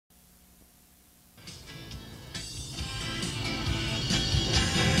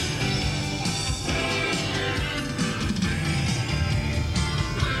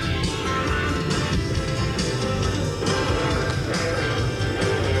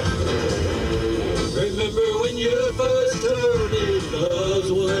you first told me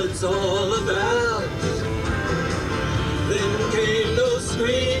love's what it's all about. Then came those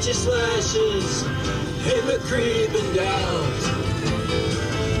screechy slashes and the creeping doubt.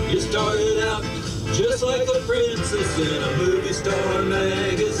 You started out just like a princess in a movie star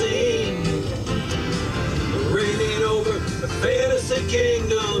magazine, reigning over a fantasy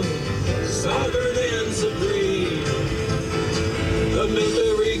kingdom, sovereign and supreme. Amid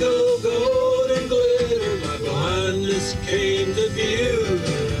the regal gold and glitter, my blindness came to view.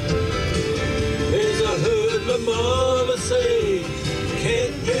 As I heard my mama say,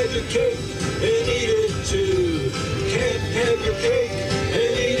 can't have your cake and eat it too. Can't have your cake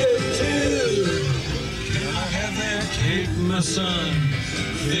and eat it too. Can I have that cake, my son?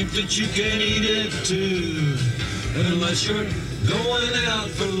 Think that you can eat it too. Unless you're going out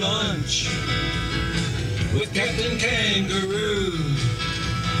for lunch with Captain Kangaroo.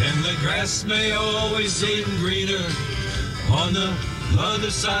 And the grass may always seem greener on the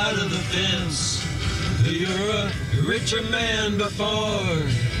other side of the fence. You're a richer man before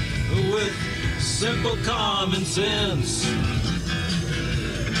with simple common sense.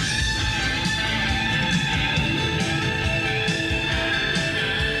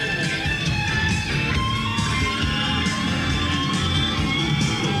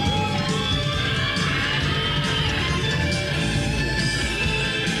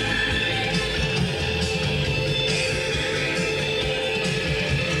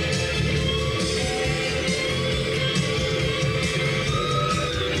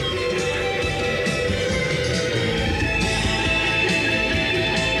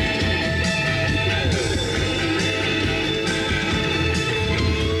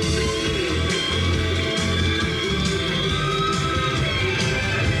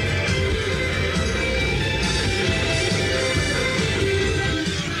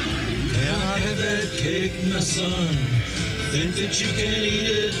 Cake, my son, think that you can eat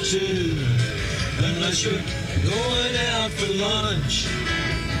it too. Unless you're going out for lunch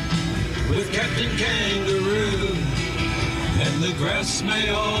with Captain Kangaroo. And the grass may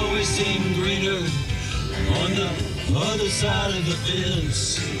always seem greener on the other side of the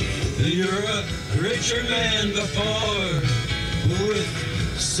fence. You're a richer man before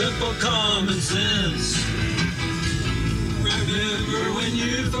with simple common sense. Remember when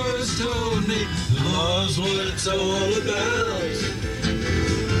you first told me love's what it's all about.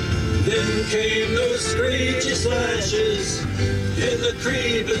 Then came those screechy slashes and the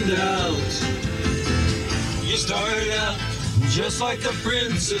creeping doubt. You started out just like a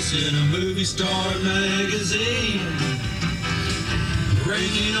princess in a movie star magazine,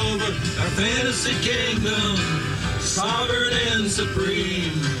 reigning over our fantasy kingdom, sovereign and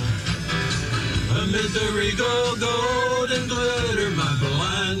supreme. Amid the regal gold and glitter, my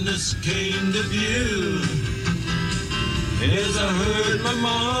blindness came to view. As I heard my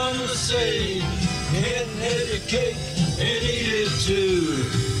mama say, can't have your cake and eat it too.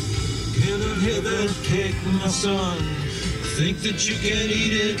 Can I have that cake, my son? Think that you can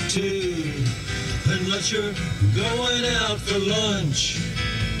eat it too. Unless you're going out for lunch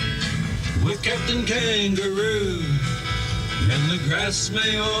with Captain Kangaroo. And the grass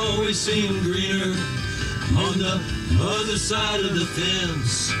may always seem greener on the other side of the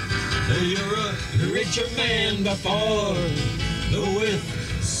fence. You're a richer man before with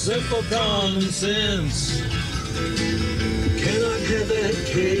simple common sense. Can I have that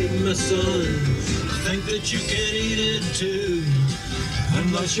cake, my son? Think that you can eat it too.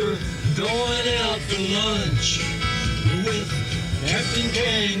 Unless you're going out for lunch with Captain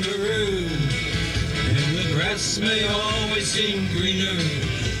Kangaroo. And the grass may always seem greener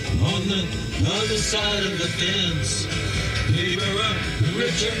on the other side of the fence. You're a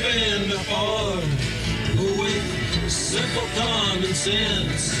richer man before with simple common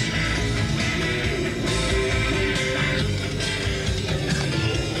sense.